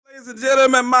Ladies and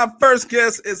gentlemen, my first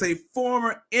guest is a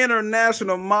former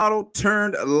international model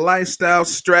turned lifestyle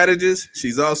strategist.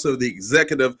 She's also the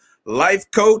executive life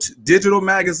coach, digital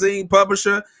magazine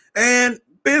publisher, and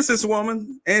businesswoman.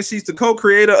 And she's the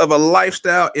co-creator of a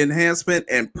lifestyle enhancement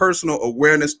and personal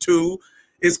awareness tool.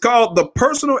 It's called the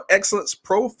Personal Excellence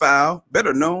Profile,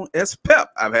 better known as PEP.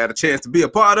 I've had a chance to be a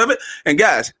part of it. And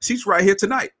guys, she's right here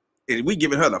tonight. And we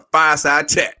giving her the fireside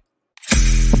chat.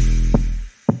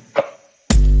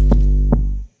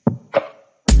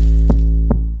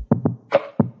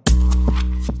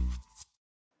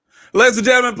 Ladies and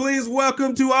gentlemen, please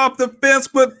welcome to Off the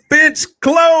Fence with Finch,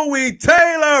 Chloe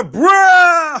Taylor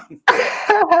Brown.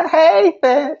 Hey,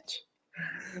 Finch.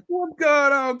 What's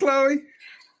going on, Chloe?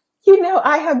 You know,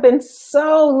 I have been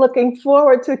so looking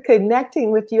forward to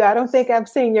connecting with you. I don't think I've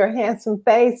seen your handsome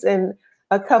face in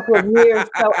a couple of years,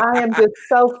 so I am just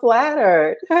so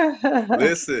flattered.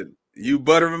 Listen, you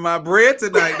buttering my bread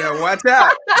tonight now. Watch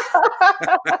out.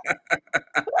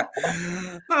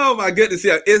 Oh, my goodness.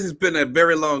 Yeah, it has been a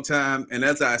very long time. And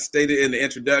as I stated in the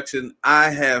introduction, I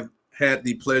have had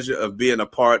the pleasure of being a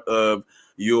part of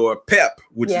your PEP,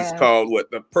 which is called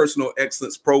the Personal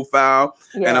Excellence Profile.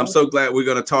 Yeah. And I'm so glad we're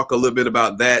going to talk a little bit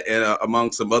about that and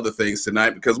among some other things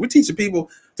tonight, because we're teaching people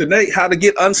today how to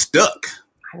get unstuck.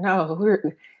 I know.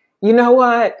 You know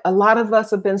what? A lot of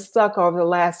us have been stuck over the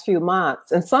last few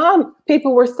months, and some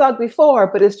people were stuck before,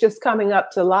 but it's just coming up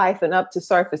to life and up to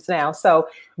surface now. So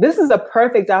this is a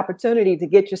perfect opportunity to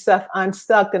get yourself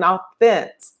unstuck and off the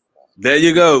fence. There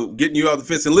you go, getting you off the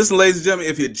fence. And listen, ladies and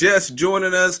gentlemen, if you're just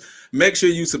joining us, make sure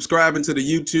you subscribing to the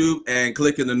YouTube and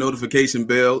clicking the notification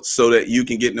bell so that you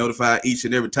can get notified each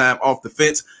and every time Off the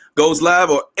Fence goes live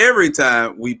or every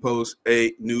time we post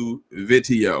a new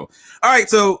video. All right,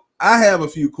 so I have a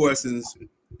few questions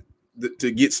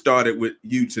to get started with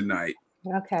you tonight.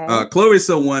 Okay. Chloe is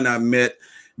someone I met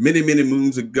many, many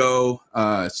moons ago.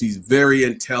 She's very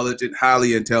intelligent,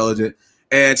 highly intelligent,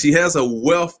 and she has a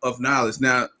wealth of knowledge.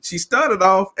 Now, she started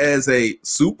off as a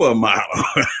supermodel.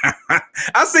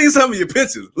 I've seen some of your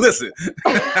pictures. Listen.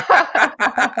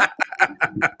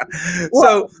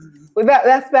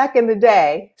 That's back in the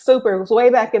day. Super was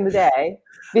way back in the day.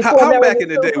 How back in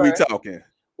the day we talking?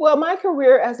 Well, my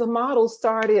career as a model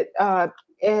started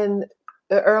in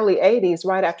the early 80s,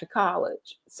 right after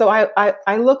college. So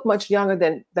I look much younger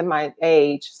than my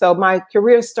age. So my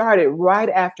career started right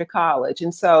after college.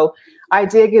 And so I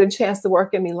did get a chance to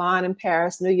work in Milan and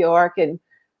Paris, New York, and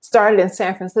started in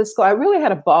San Francisco. I really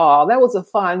had a ball. That was a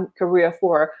fun career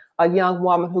for a young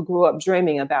woman who grew up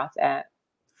dreaming about that.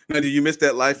 Now, do you miss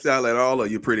that lifestyle at all, or are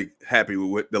you pretty happy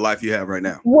with the life you have right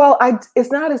now? Well, it's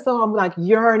not as though I'm like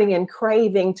yearning and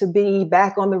craving to be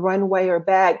back on the runway or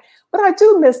back, but I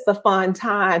do miss the fun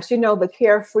times, you know, the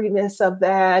carefreeness of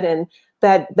that and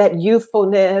that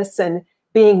youthfulness and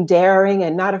being daring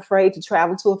and not afraid to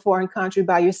travel to a foreign country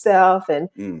by yourself. And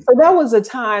so that was a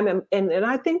time. And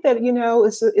I think that, you know,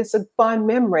 it's a fun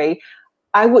memory.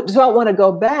 Don't want to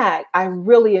go back. I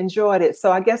really enjoyed it.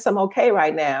 So I guess I'm okay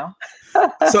right now.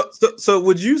 So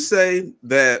would you say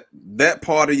that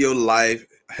part of your life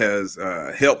has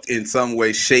helped in some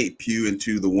way shape you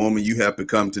into the woman you have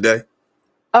become today?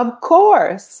 Of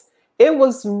course. It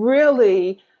was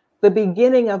really the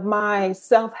beginning of my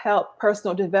self-help,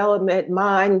 personal development,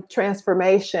 mind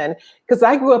transformation, because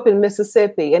I grew up in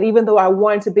Mississippi. And even though I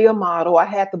wanted to be a model, I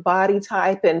had the body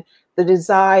type and the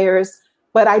desires,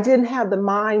 but I didn't have the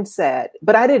mindset.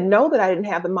 But I didn't know that I didn't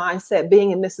have the mindset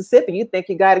being in Mississippi. You think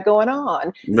you got it going on.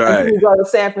 Right. And then you go to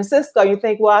San Francisco, you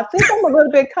think, well, I think I'm a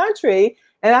little bit country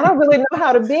and I don't really know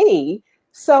how to be.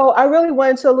 So I really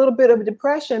went into a little bit of a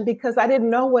depression because I didn't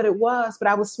know what it was, but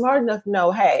I was smart enough to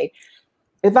know, hey,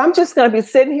 if I'm just going to be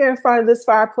sitting here in front of this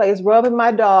fireplace, rubbing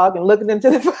my dog and looking into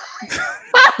the fire,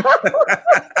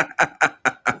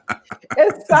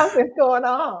 it's something going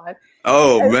on.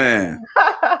 Oh, man.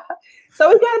 So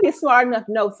we got to be smart enough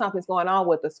to know something's going on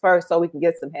with us first so we can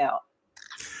get some help.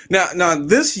 Now,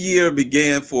 this year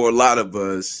began for a lot of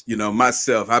us, you know,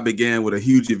 myself. I began with a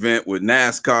huge event with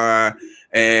NASCAR,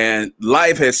 and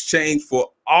life has changed for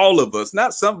all of us,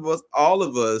 not some of us, all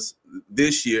of us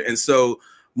this year. And so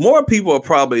more people are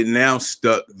probably now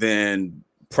stuck than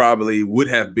probably would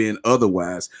have been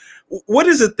otherwise. What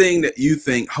is the thing that you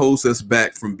think holds us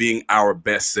back from being our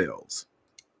best selves?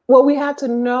 Well, we have to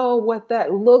know what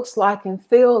that looks like and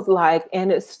feels like.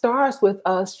 And it starts with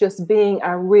us just being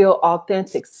our real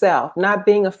authentic self, not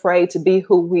being afraid to be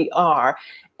who we are.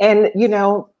 And, you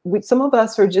know, some of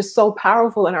us are just so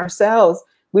powerful in ourselves.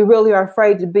 We really are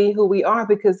afraid to be who we are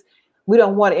because We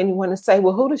don't want anyone to say,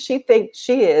 well, who does she think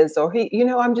she is? Or he,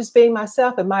 I'm just being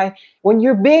myself. When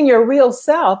you're being your real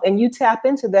self and you tap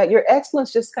into that, your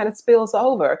excellence just kind of spills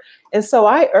over. And so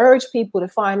I urge people to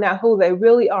find out who they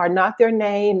really are, not their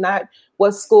name, not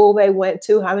what school they went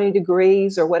to, how many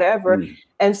degrees or whatever.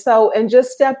 And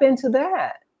just step into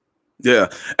that. Yeah.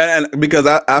 And because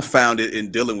I found it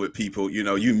in dealing with people,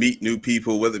 you meet new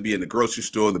people, whether it be in the grocery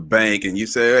store, the bank, and you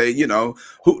say, hey,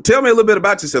 tell me a little bit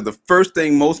about yourself. The first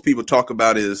thing most people talk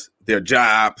about is their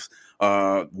jobs,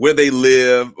 where they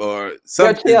live, or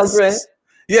something. Their children.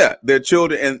 Yeah, their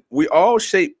children. And we all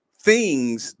shape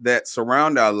things that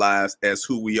surround our lives as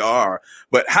who we are.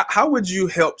 But how would you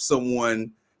help someone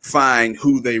find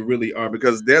who they really are?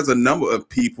 Because there's a number of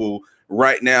people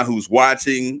right now who's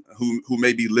watching, who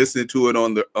may be listening to it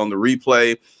on the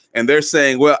replay, and they're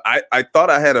saying, well, I thought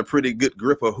I had a pretty good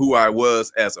grip of who I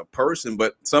was as a person,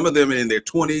 but some of them in their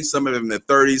 20s, some of them in their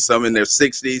 30s, some in their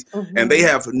 60s, and they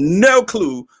have no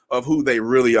clue of who they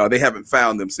really are. They haven't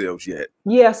found themselves yet.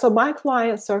 Yeah, so my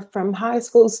clients are from high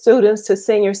school students to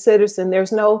senior citizen.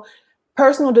 There's no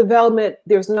personal development.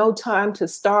 There's no time to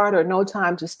start or no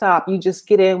time to stop. You just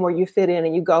get in where you fit in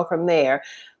and you go from there.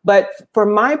 But for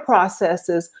my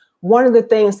processes, one of the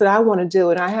things that I want to do,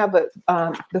 and I have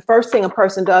the first thing a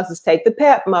person does is take the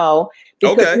PEPMO,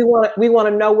 because we want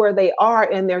to know where they are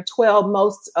in their 12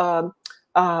 most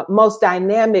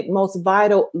dynamic, most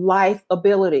vital life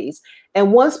abilities.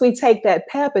 And once we take that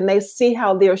PEP and they see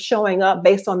how they're showing up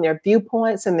based on their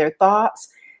viewpoints and their thoughts,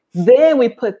 then we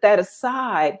put that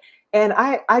aside. And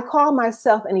I call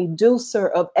myself an educer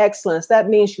of excellence. That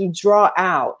means you draw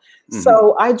out.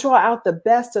 So I draw out the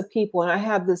best of people, and I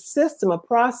have this system, a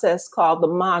process called the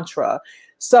mantra.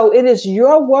 So it is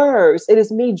your words. It is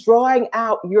me drawing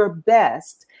out your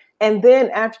best. And then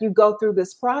after you go through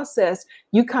this process,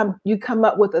 you come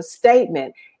up with a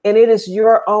statement, and it is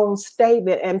your own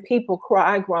statement. And people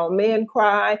cry, grown men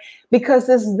cry, because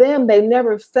it's them. They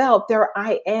never felt their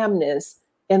I amness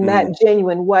in that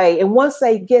genuine way. And once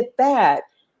they get that,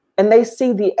 and they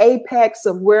see the apex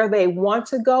of where they want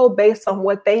to go based on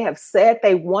what they have said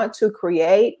they want to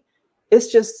create,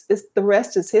 it's the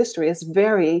rest is history. It's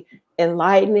very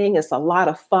enlightening. It's a lot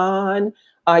of fun.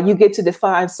 You get to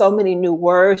define so many new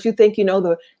words. You think you know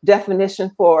the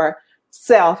definition for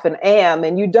self and am,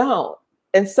 and you don't.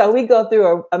 And so we go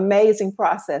through amazing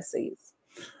processes.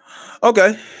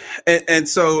 Okay. And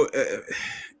so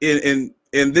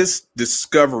in this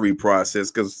discovery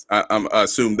process, because I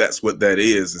assume that's what that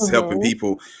is helping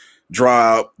people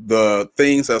draw out the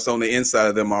things that's on the inside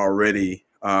of them already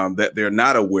that they're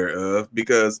not aware of,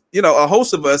 because, a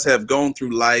host of us have gone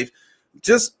through life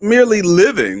just merely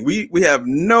living. We have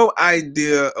no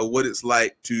idea of what it's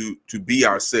like to be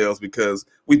ourselves, because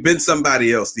we've been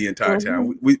somebody else the entire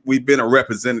time. We've been a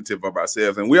representative of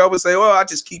ourselves, and we always say, "Oh, I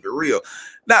just keep it real."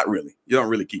 Not really. You don't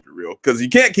really keep it real, because you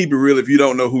can't keep it real if you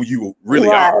don't know who you really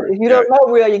are. If you don't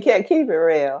know real, you can't keep it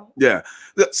real. Yeah.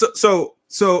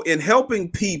 So in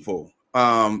helping people,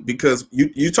 because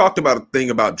you talked about a thing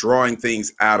about drawing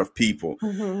things out of people.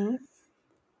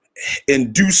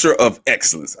 Inducer of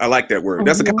excellence. I like that word.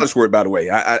 That's a college word, by the way.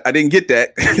 I didn't get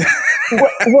that.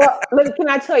 well, can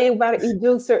I tell you about an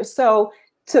educer? So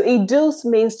to educe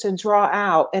means to draw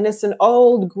out, and it's an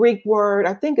old Greek word.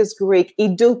 I think it's Greek,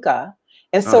 educa.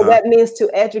 And so that means to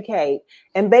educate.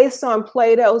 And based on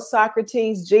Plato,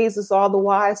 Socrates, Jesus, all the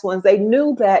wise ones, they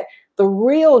knew that the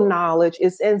real knowledge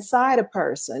is inside a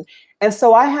person. And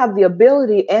so I have the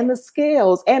ability and the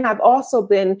skills, and I've also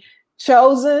been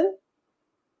chosen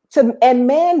and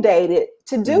mandated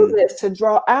to do this, to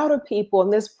draw out of people.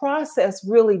 And this process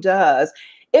really does.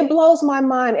 It blows my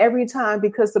mind every time,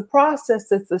 because the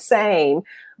process is the same,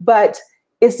 but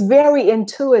it's very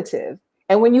intuitive.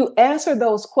 And when you answer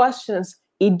those questions,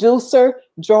 educer,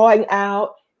 drawing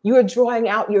out, you're drawing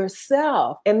out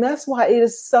yourself. And that's why it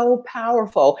is so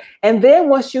powerful. And then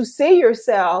once you see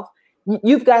yourself,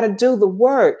 you've got to do the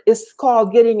work. It's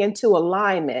called getting into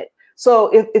alignment.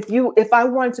 So if I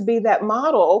wanted to be that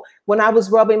model, when I was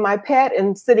rubbing my pet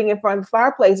and sitting in front of the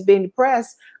fireplace being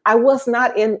depressed, I was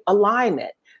not in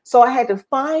alignment. So I had to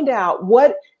find out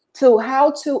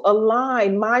how to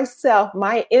align myself,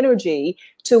 my energy,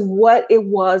 to what it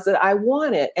was that I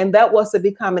wanted. And that was to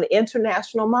become an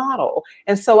international model.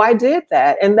 And so I did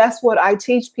that. And that's what I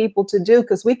teach people to do,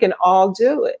 because we can all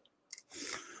do it.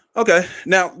 Okay.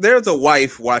 Now, there's a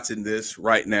wife watching this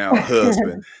right now,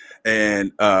 husband,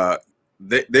 and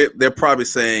they're probably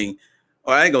saying,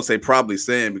 or I ain't gonna say probably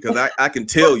saying, because I can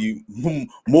tell you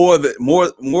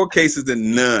more cases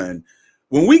than none.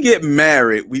 when we get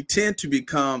married, we tend to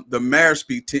become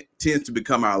tends to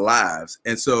become our lives.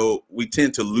 And so we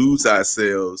tend to lose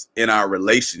ourselves in our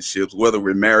relationships, whether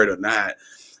we're married or not.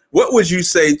 What would you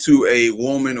say to a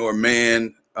woman or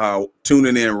man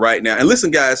tuning in right now? And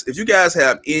listen, guys, if you guys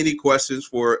have any questions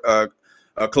for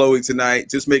Chloe tonight,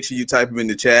 just make sure you type them in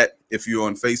the chat. If you're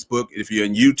on Facebook, if you're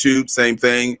on YouTube, same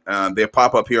thing. They'll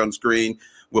pop up here on the screen.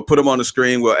 We'll put them on the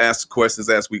screen. We'll ask questions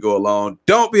as we go along.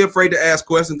 Don't be afraid to ask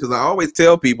questions, because I always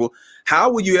tell people, how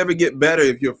will you ever get better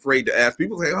if you're afraid to ask?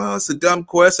 People say, oh, it's a dumb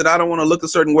question. I don't want to look a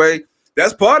certain way.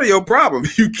 That's part of your problem.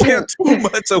 You can't do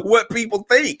much of what people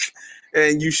think,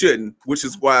 and you shouldn't, which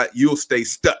is why you'll stay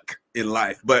stuck in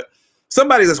life. But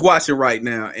somebody that's watching right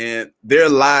now and their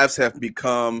lives have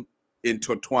become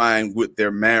intertwined with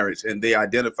their marriage, and they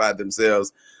identify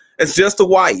themselves as just a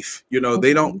wife. You know,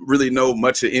 they don't really know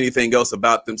much of anything else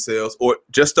about themselves, or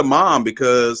just a mom,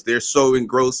 because they're so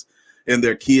engrossed in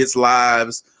their kids'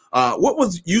 lives. What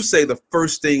would you say the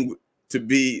first thing to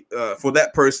be for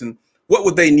that person? What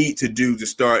would they need to do to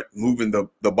start moving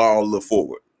the ball a little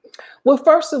forward? Well,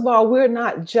 first of all, we're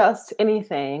not just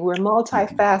anything. We're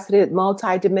multifaceted,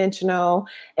 multidimensional,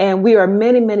 and we are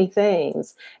many, many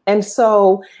things. And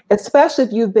so, especially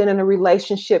if you've been in a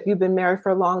relationship, you've been married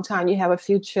for a long time, you have a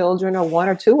few children or one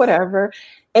or two, whatever,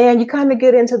 and you kind of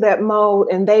get into that mode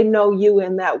and they know you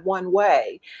in that one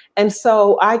way. And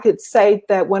so I could say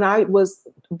that when I was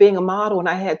being a model and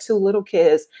I had two little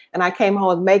kids and I came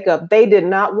home with makeup, they did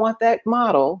not want that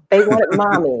model. They wanted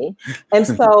mommy. And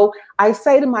so I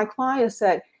say to my clients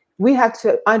that we have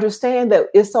to understand that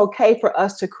it's okay for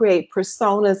us to create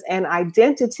personas and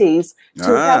identities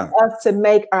to help us to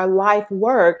make our life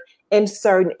work in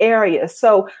certain areas.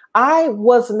 So I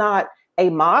was not a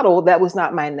model. That was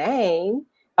not my name.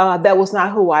 That was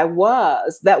not who I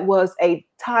was. That was a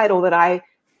title that I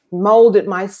molded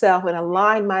myself and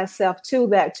aligned myself to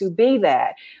be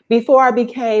that. Before I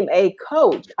became a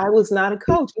coach, I was not a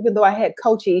coach, even though I had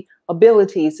coaching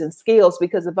abilities and skills,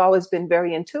 because I've always been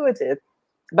very intuitive.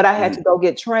 But I had to go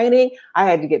get training, I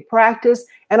had to get practice,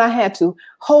 and I had to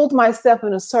hold myself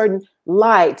in a certain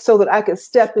light so that I could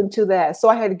step into that. So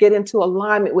I had to get into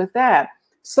alignment with that.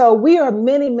 So we are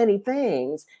many, many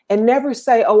things, and never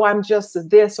say, oh, I'm just a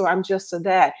this or I'm just a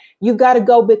that. You got to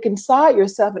go back inside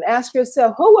yourself and ask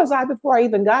yourself, who was I before I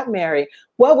even got married?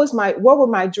 What were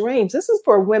my dreams? This is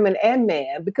for women and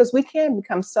men, because we can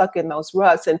become stuck in those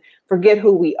ruts and forget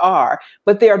who we are.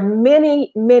 But there are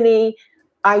many, many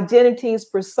identities,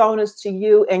 personas to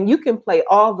you, and you can play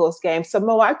all those games. So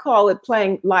Mo, I call it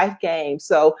playing life games.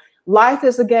 So life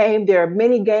is a game. There are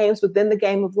many games within the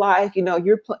game of life. You know,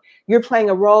 you're playing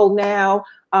a role now.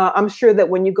 I'm sure that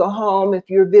when you go home, if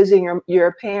you're visiting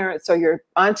your parents or your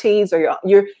aunties or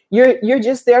you're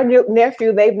just their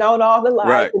nephew, they've known all the life,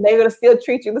 right, and they're going to still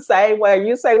treat you the same way.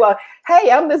 You say, well,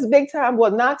 hey, I'm this big time.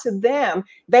 Well, not to them.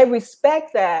 They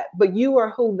respect that, but you are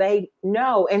who they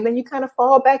know. And then you kind of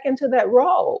fall back into that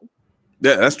role.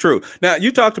 Yeah, that's true. Now,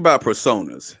 you talked about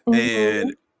personas,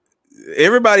 and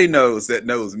everybody knows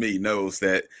me knows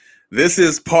that this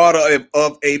is part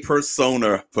of a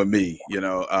persona for me. You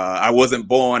know, I wasn't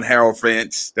born Harold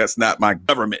French. That's not my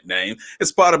government name.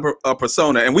 It's part of a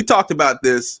persona. And we talked about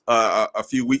this a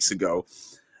few weeks ago.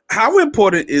 How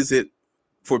important is it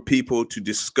for people to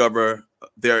discover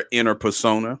their inner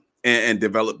persona and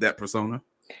develop that persona?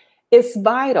 It's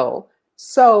vital.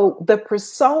 So the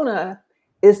persona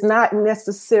is not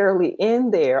necessarily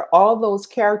in there. All those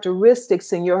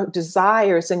characteristics and your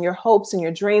desires and your hopes and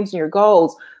your dreams and your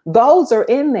goals, those are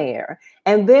in there.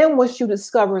 And then once you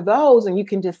discover those and you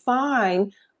can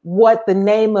define what the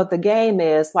name of the game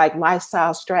is, like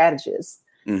lifestyle strategist,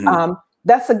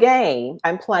 that's a game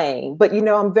I'm playing, but you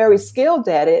know, I'm very skilled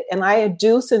at it. And I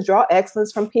induce and draw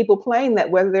excellence from people playing that,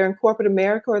 whether they're in corporate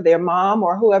America or their mom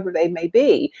or whoever they may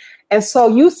be. And so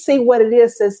you see what it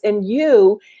is that's in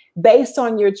you based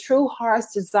on your true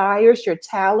heart's desires, your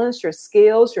talents, your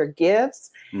skills, your gifts.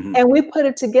 And we put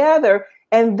it together.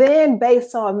 And then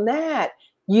based on that,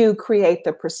 you create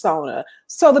the persona.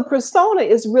 So the persona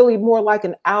is really more like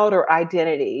an outer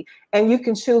identity. And you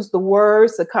can choose the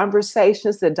words, the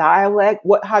conversations, the dialect,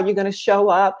 how you're going to show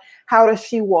up, how does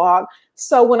she walk.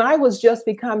 So when I was just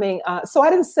becoming, so I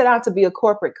didn't set out to be a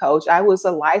corporate coach. I was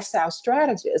a lifestyle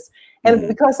strategist. And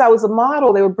because I was a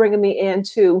model, they were bringing me in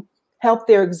to help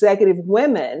their executive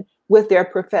women with their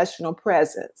professional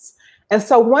presence. And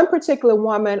so one particular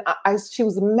woman, she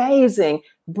was amazing,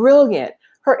 brilliant.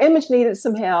 Her image needed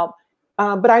some help,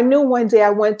 but I knew one day I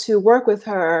went to work with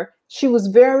her. She was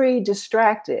very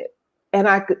distracted, and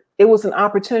it was an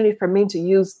opportunity for me to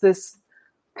use this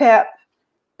pep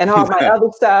and all my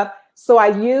other stuff. So I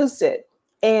used it.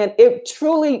 And it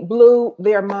truly blew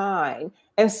their mind.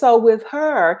 And so with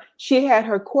her, she had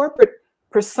her corporate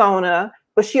persona,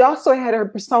 but she also had her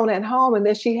persona at home. And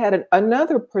then she had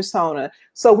another persona.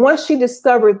 So once she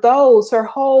discovered those, her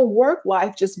whole work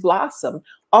life just blossomed,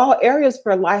 all areas of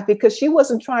her life, because she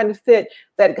wasn't trying to fit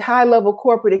that high level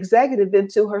corporate executive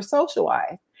into her social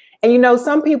life. And, you know,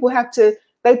 some people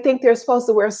they think they're supposed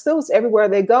to wear suits everywhere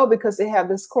they go because they have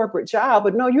this corporate job.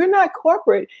 But no, you're not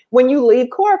corporate when you leave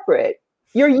corporate.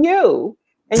 You're you.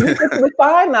 And you get to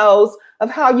define those of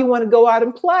how you want to go out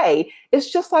and play. It's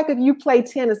just like if you play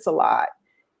tennis a lot,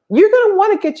 you're going to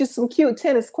want to get you some cute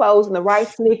tennis clothes and the right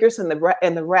sneakers and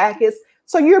the rackets.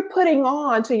 So you're putting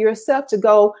on to yourself to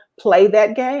go play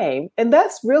that game. And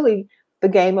that's really the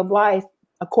game of life,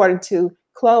 according to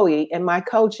Chloe and my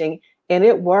coaching. And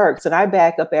it works. And I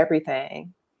back up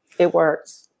everything. It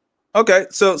works. Okay,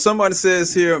 so someone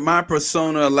says here, my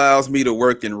persona allows me to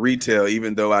work in retail,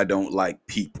 even though I don't like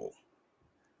people.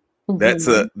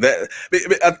 Mm-hmm.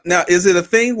 Now, is it a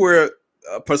thing where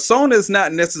a persona is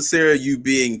not necessarily you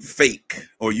being fake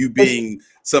or you being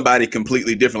somebody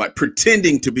completely different, like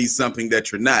pretending to be something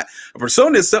that you're not? A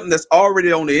persona is something that's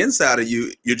already on the inside of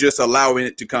you. You're just allowing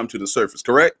it to come to the surface,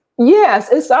 correct? Yes,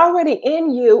 it's already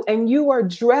in you, and you are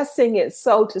dressing it,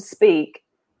 so to speak,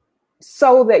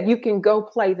 so that you can go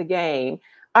play the game.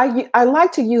 I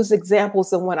like to use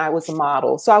examples of when I was a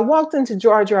model. So I walked into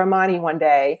Giorgio Armani one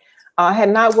day. I had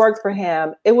not worked for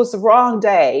him. It was the wrong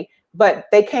day, but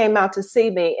they came out to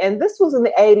see me. And this was in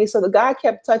the 80s. So the guy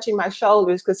kept touching my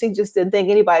shoulders because he just didn't think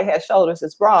anybody had shoulders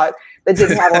as broad that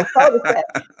didn't have on shoulder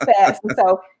pads. And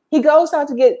so he goes out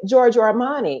to get Giorgio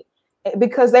Armani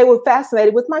because they were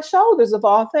fascinated with my shoulders, of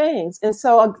all things. And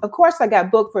so, of course, I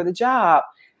got booked for the job.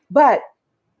 But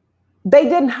they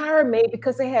didn't hire me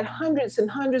because they had hundreds and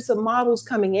hundreds of models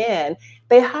coming in.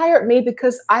 They hired me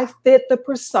because I fit the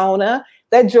persona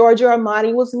that Giorgio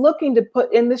Armani was looking to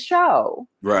put in the show.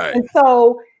 Right. And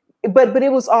so, but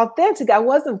it was authentic. I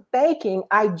wasn't faking.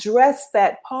 I dressed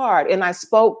that part and I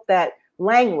spoke that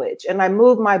language and I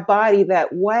moved my body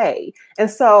that way. And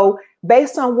so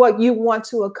based on what you want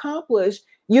to accomplish,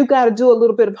 you got to do a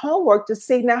little bit of homework to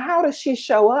see, now, how does she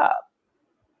show up?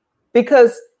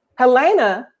 Because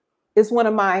Helena is one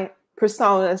of my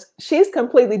personas. She's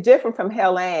completely different from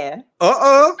Helen.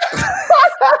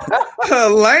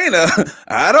 Helena,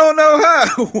 I don't know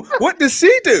how. What does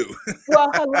she do?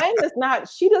 Well, Helena's not,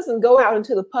 she doesn't go out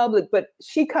into the public, but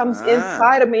she comes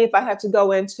inside of me if I have to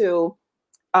go into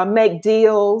make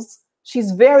deals.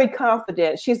 She's very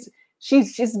confident.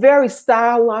 She's very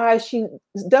stylized. She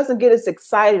doesn't get as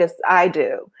excited as I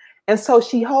do. And so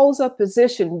she holds a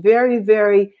position very,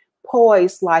 very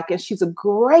poised like, and she's a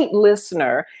great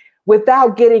listener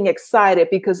without getting excited,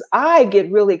 because I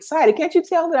get really excited. Can't you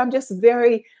tell that I'm just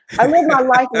I live my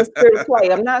life in the spirit of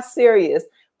play. I'm not serious,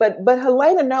 but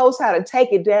Helena knows how to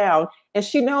take it down, and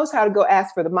she knows how to go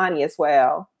ask for the money as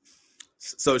well.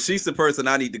 So she's the person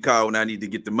I need to call when I need to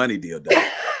get the money deal done.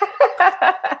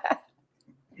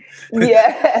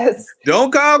 Yes.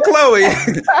 Don't call Chloe.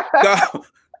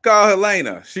 call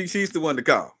Helena. She's the one to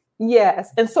call.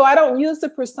 Yes. And so I don't use the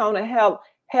persona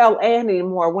Hell Ann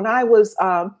anymore. When I was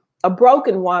a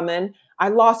broken woman, I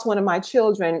lost one of my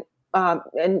children,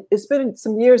 and it's been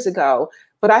some years ago,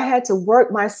 but I had to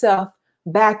work myself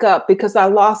back up because I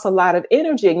lost a lot of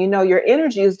energy. And, you know, your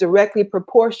energy is directly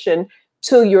proportioned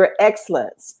to your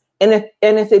excellence. And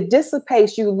if it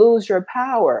dissipates, you lose your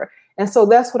power. And so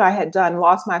that's what I had done,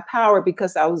 lost my power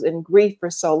because I was in grief for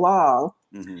so long.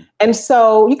 Mm-hmm. And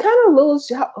so you kind of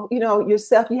lose,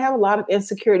 yourself. You have a lot of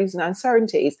insecurities and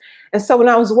uncertainties. And so when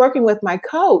I was working with my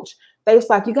coach, they was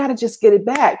like, you got to just get it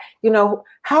back. You know,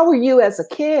 how were you as a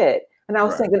kid? And I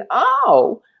was thinking,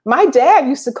 my dad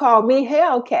used to call me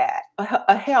Hellcat,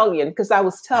 a hellion, because I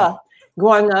was tough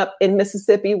growing up in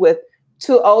Mississippi with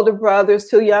 2 older brothers,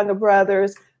 2 younger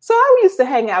brothers. So I used to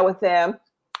hang out with them.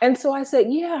 And so I said,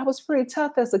 yeah, I was pretty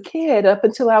tough as a kid up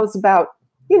until I was about,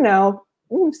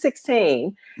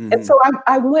 16. Mm-hmm. And so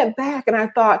I went back and I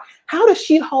thought, how does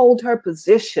she hold her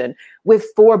position with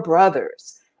 4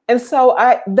 brothers? And so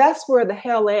that's where the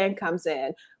Hell Ann comes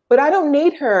in. But I don't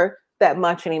need her that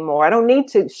much anymore. I don't need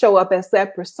to show up as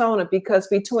that persona, because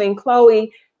between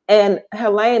Chloe and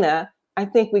Helena, I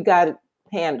think we got it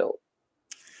handled.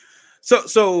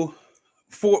 So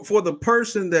for the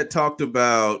person that talked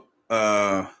about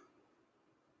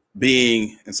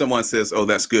being, and someone says, oh,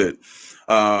 that's good.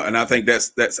 And I think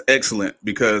that's excellent,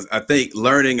 because I think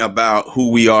learning about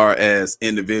who we are as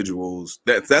individuals,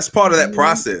 that's part of that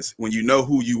process. When you know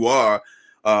who you are,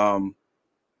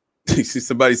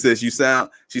 Somebody says she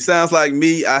sounds like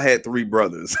me. I had 3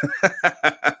 brothers.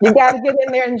 You got to get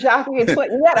in there and jockey your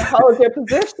foot. You got to hold your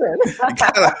position. You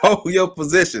got to hold your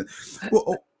position.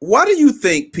 Well, why do you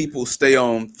think people stay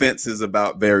on fences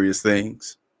about various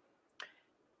things?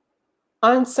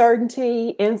 Uncertainty,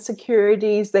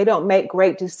 insecurities, they don't make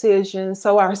great decisions.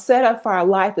 So our setup for our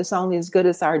life is only as good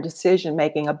as our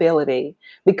decision-making ability.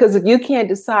 Because if you can't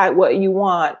decide what you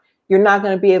want, you're not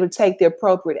going to be able to take the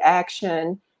appropriate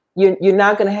action. You're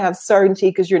not going to have certainty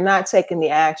because you're not taking the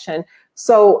action.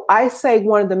 So I say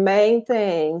one of the main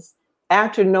things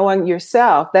after knowing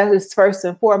yourself, that is first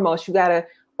and foremost, you got to,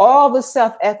 all the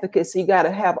self-efficacy, you got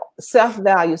to have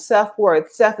self-value,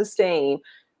 self-worth, self-esteem,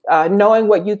 knowing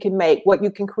what you can make, what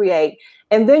you can create.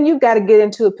 And then you've got to get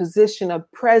into a position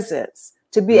of presence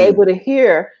to be able to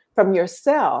hear from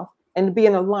yourself and to be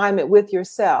in alignment with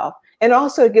yourself. And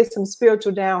also to get some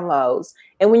spiritual downloads.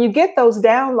 And when you get those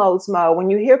downloads, Mo,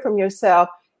 when you hear from yourself,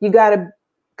 you got to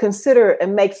consider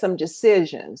and make some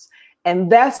decisions.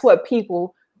 And that's what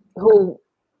people who,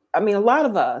 I mean, a lot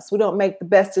of us, we don't make the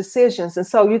best decisions. And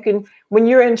so you can, when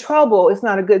you're in trouble, it's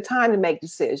not a good time to make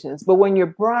decisions. But when you're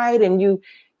bright and you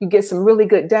get some really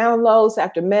good downloads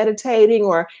after meditating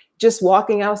or just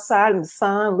walking outside in the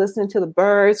sun, listening to the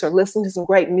birds or listening to some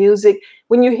great music,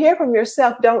 when you hear from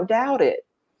yourself, don't doubt it.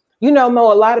 You know,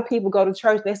 Mo, a lot of people go to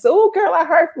church and they say, oh, girl, I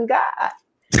heard from God.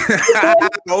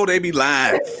 Oh, they be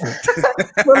lying.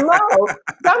 But Mo,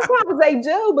 sometimes they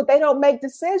do, but they don't make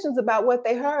decisions about what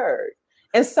they heard.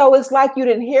 And so it's like you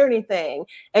didn't hear anything.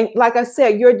 And like I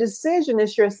said, your decision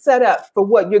is your setup for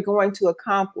what you're going to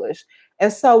accomplish.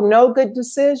 And so no good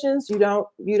decisions, you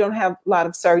don't have a lot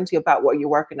of certainty about what you're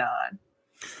working on.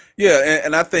 Yeah,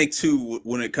 and I think too,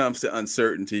 when it comes to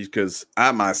uncertainty, because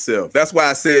I myself, that's why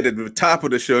I said at the top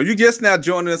of the show, you just now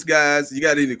joining us, guys. You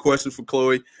got any questions for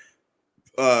Chloe?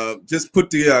 Just put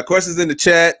the questions in the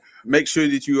chat. Make sure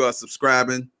that you are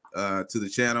subscribing to the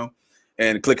channel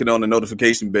and clicking on the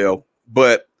notification bell.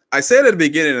 But I said at the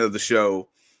beginning of the show,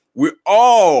 we're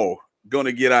all going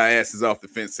to get our asses off the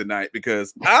fence tonight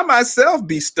because I myself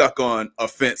be stuck on a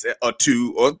fence or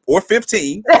 2 or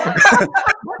 15.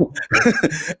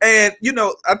 And, you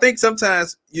know, I think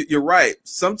sometimes you're right.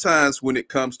 Sometimes when it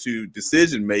comes to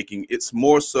decision making, it's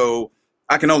more so,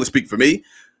 I can only speak for me.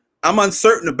 I'm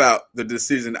uncertain about the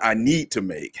decision I need to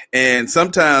make. And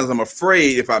sometimes I'm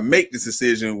afraid if I make this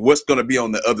decision, what's going to be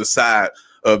on the other side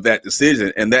of that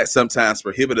decision. And that sometimes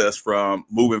prohibits us from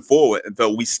moving forward. And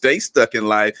though we stay stuck in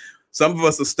life, some of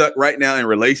us are stuck right now in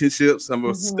relationships. Some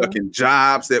of us are stuck in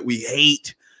jobs that we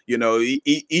hate, you know,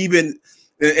 even,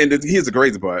 and here's the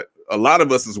crazy part. A lot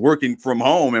of us is working from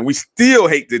home and we still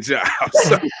hate the job.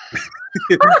 So,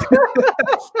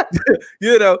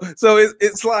 you know, so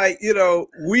it's like, you know,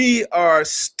 we are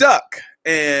stuck.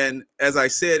 And as I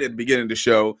said at the beginning of the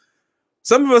show,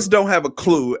 some of us don't have a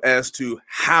clue as to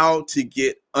how to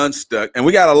get unstuck. And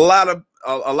we got a lot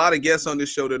of guests on this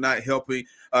show tonight helping.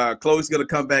 Chloe's going to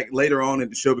come back later on in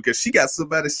the show because she got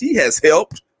somebody she has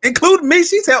helped, including me.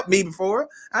 She's helped me before.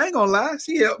 I ain't gonna lie.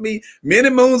 She helped me many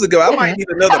moons ago. I might need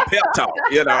another pep talk.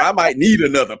 You know, I might need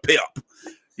another pep,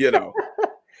 you know.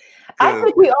 I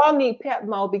think we all need pep,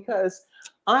 Mo, because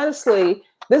honestly,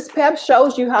 this pep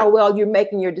shows you how well you're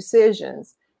making your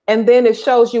decisions. And then it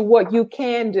shows you what you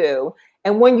can do.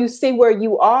 And when you see where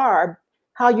you are,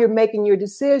 how you're making your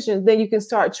decisions, then you can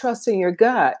start trusting your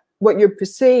gut, what you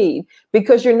perceive,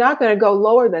 because you're not going to go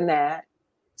lower than that.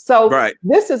 So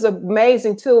This is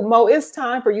amazing too, Mo. It's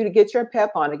time for you to get your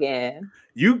pep on again.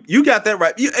 You got that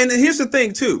right. And here's the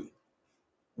thing too.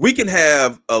 We can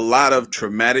have a lot of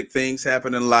traumatic things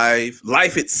happen in life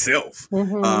itself.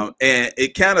 And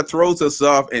it kind of throws us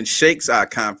off and shakes our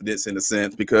confidence in a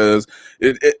sense because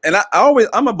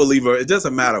I'm a believer. It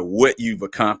doesn't matter what you've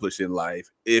accomplished in life.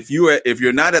 If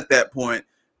you're not at that point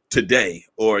today,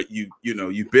 or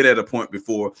you've been at a point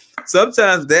before,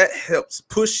 sometimes that helps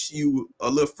push you a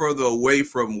little further away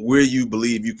from where you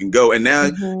believe you can go. And now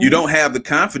you don't have the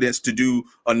confidence to do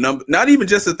a number, not even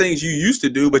just the things you used to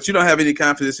do, but you don't have any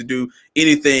confidence to do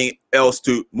anything else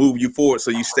to move you forward.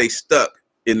 So you stay stuck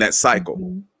in that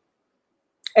cycle.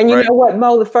 And you know what,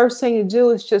 Mo, the first thing you do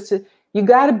is just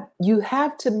you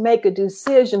have to make a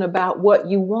decision about what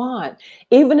you want.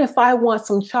 Even if I want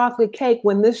some chocolate cake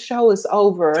when this show is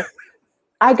over,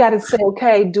 I got to say,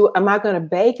 okay, am I going to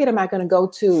bake it? Am I going to go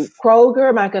to Kroger?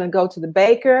 Am I going to go to the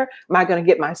baker? Am I going to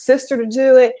get my sister to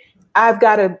do it? I've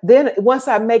got to, then once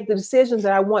I make the decision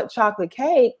that I want chocolate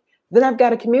cake, then I've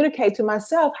got to communicate to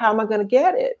myself, how am I going to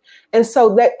get it? And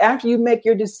so that after you make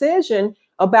your decision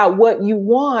about what you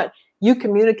want, you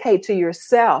communicate to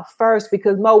yourself first,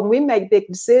 because Mo, when we make big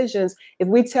decisions, if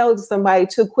we tell somebody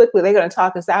too quickly, they're going to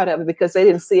talk us out of it because they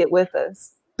didn't see it with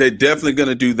us. They're definitely going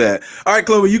to do that. All right,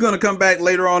 Chloe, you're going to come back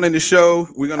later on in the show.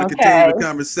 We're going to continue the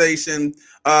conversation.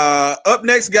 Up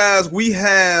next, guys, we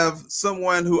have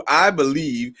someone who I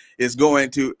believe is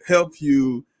going to help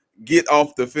you get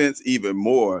off the fence even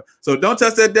more. So don't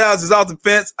touch that dial. This is Off the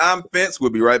Fence. I'm Fence. We'll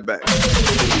be right back.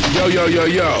 Yo. You're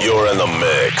in the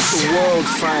mix. The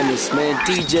world's finest, man.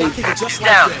 DJ.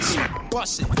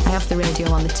 I have the radio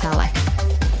on the tele.